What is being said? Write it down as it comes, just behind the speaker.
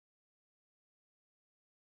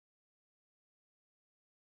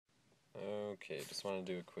Okay, just want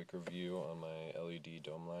to do a quick review on my LED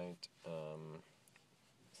dome light.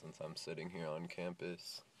 Since I'm sitting here on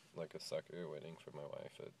campus like a sucker waiting for my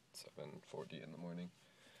wife at 7:40 in the morning.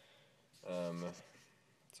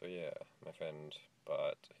 So yeah, my friend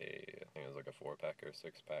bought I think it was like a 4-pack or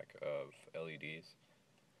 6-pack of LEDs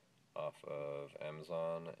off of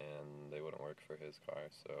Amazon, and they wouldn't work for his car,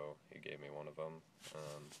 so he gave me one of them.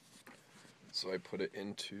 So I put it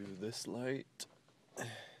into this light,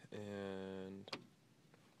 and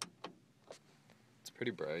it's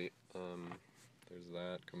pretty bright. There's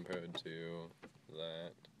that compared to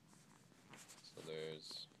that. So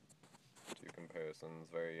there's two comparisons,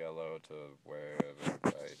 very yellow to very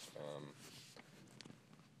bright.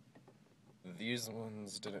 These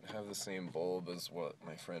ones didn't have the same bulb as what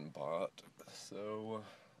my friend bought, so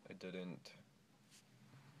I didn't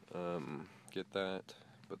get that,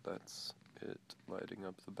 but that's it lighting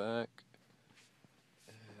up the back.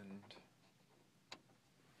 And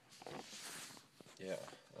yeah,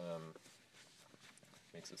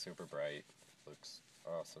 makes it super bright, looks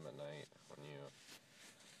awesome at night.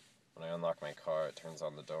 When I unlock my car, it turns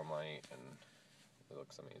on the dome light, and it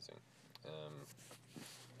looks amazing.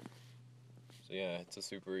 So yeah, it's a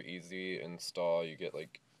super easy install. You get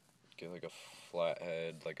like a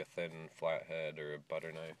flathead, like a thin flathead or a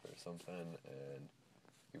butter knife or something, and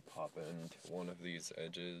you pop in one of these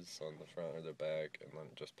edges on the front or the back, and then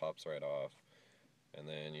it just pops right off. And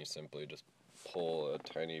then you simply just pull a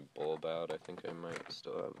tiny bulb out. I think I might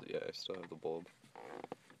still have, I still have the bulb.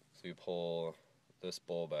 So you pull this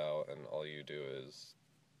bulb out, and all you do is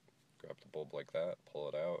grab the bulb like that, pull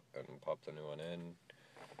it out, and pop the new one in,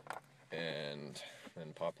 and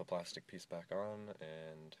then pop the plastic piece back on,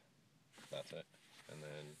 and that's it. And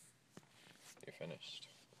then you're finished.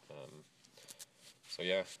 So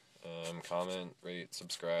yeah, comment, rate,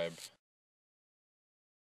 subscribe.